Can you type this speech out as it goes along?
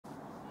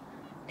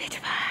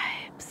Nature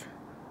vibes.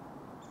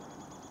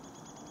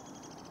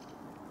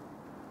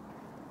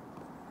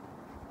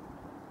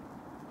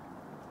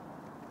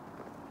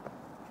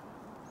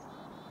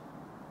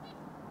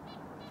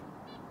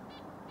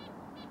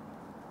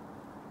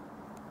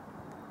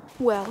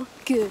 Well,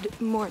 good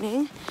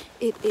morning.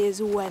 It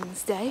is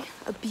Wednesday,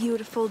 a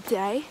beautiful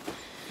day.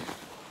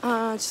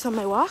 Just on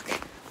my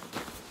walk.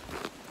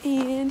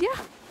 And yeah,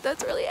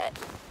 that's really it.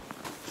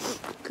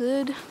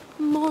 Good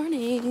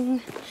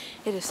morning.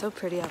 It is so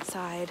pretty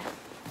outside.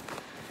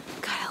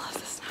 God, I love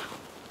the snow.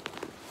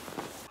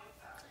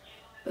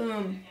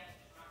 Boom.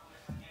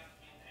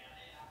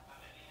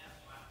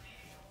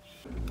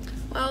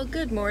 Well,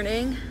 good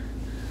morning.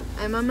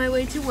 I'm on my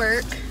way to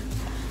work.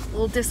 A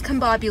little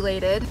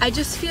discombobulated. I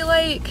just feel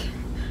like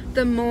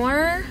the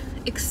more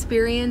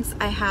experience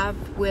I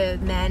have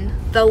with men,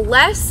 the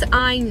less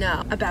I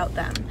know about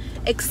them,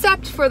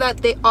 except for that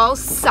they all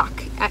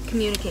suck at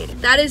communicating.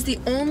 That is the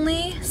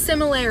only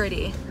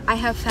similarity I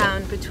have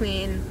found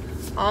between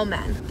all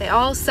men. They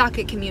all suck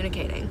at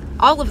communicating,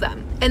 all of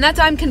them. And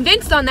I'm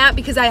convinced on that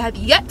because I have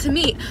yet to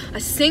meet a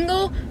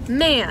single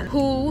man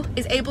who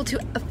is able to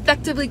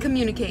effectively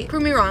communicate.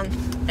 Prove me wrong.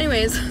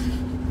 Anyways,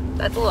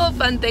 that's a little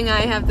fun thing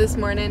I have this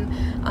morning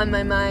on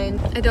my mind.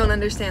 I don't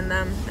understand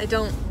them. I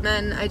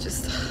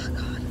just, oh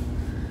God,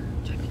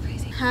 drive me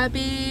crazy.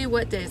 Happy,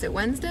 what day is it,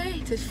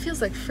 Wednesday? It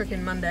feels like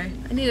freaking Monday.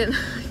 I need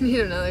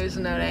another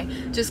snow day.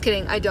 Just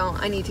kidding, I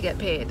don't. I need to get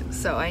paid,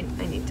 so I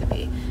need to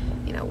be,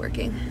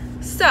 working.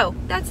 So,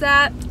 that's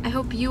that. I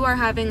hope you are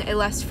having a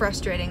less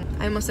frustrating,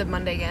 I almost said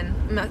Monday again,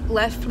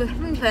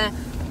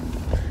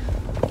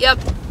 yep,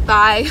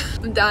 bye,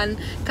 I'm done,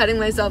 cutting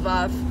myself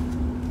off.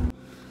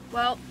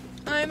 Well,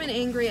 I'm an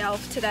angry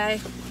elf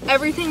today.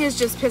 Everything is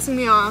just pissing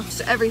me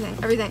off. Everything.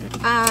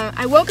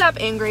 I woke up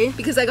angry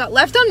because I got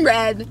left on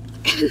red,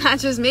 and that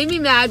just made me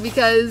mad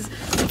because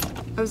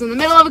I was in the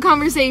middle of a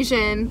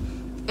conversation,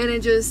 and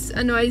it just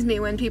annoys me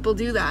when people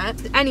do that.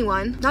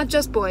 Anyone, not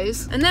just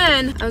boys. And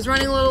then I was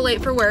running a little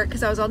late for work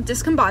because I was all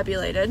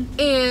discombobulated.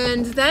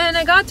 And then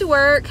I got to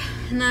work,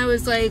 and I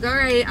was like, all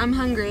right, I'm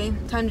hungry.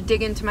 Time to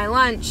dig into my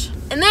lunch.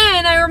 And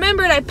then I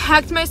remembered I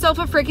packed myself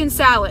a freaking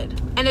salad.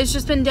 And it's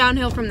just been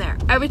downhill from there.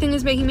 Everything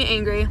is making me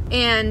angry.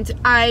 And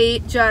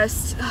I'm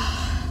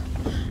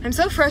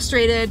so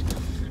frustrated.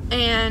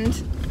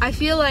 And I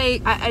feel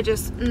like I'm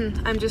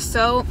just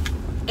so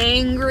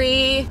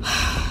angry.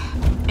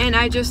 And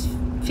I just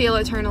feel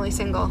eternally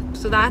single.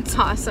 So that's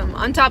awesome.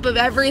 On top of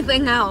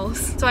everything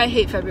else. So I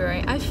hate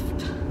February.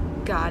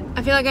 God,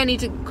 I feel like I need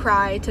to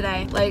cry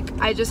today. Like,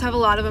 I just have a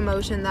lot of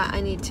emotion that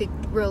I need to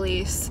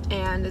release.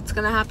 And it's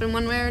gonna happen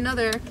one way or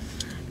another.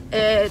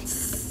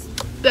 It's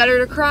better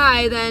to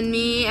cry than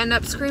me end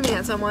up screaming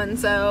at someone.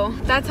 So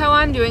that's how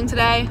I'm doing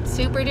today.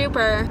 Super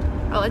duper.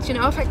 I'll let you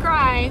know if I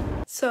cry.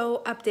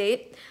 So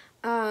update,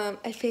 I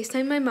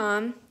FaceTimed my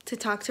mom to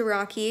talk to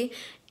Rocky,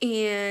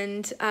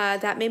 and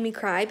that made me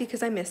cry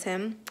because I miss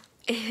him.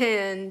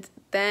 And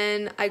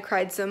then I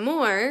cried some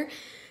more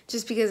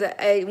just because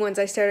once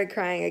I started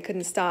crying, I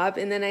couldn't stop.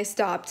 And then I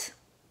stopped,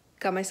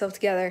 got myself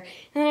together,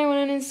 and then I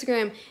went on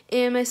Instagram,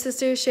 and my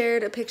sister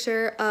shared a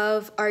picture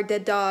of our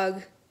dead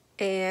dog,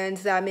 and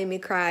that made me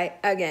cry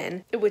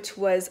again, which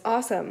was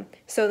awesome.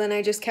 So then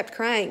I just kept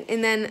crying,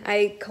 and then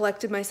I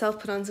collected myself,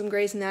 put on some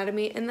Grey's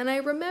Anatomy, and then I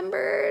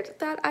remembered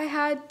that I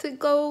had to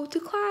go to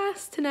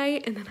class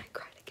tonight, and then I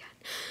cried again.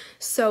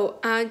 So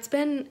it's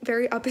been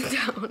very up and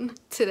down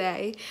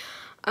today.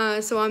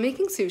 So I'm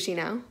making sushi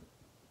now,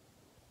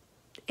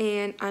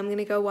 and I'm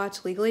gonna go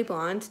watch Legally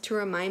Blonde to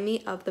remind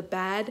me of the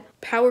bad,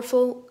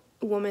 powerful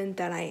woman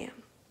that I am.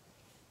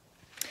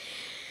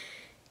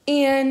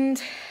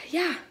 And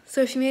yeah,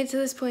 so if you made it to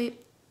this point,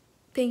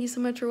 thank you so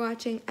much for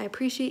watching. I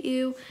appreciate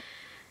you,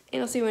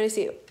 and I'll see you when I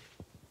see you.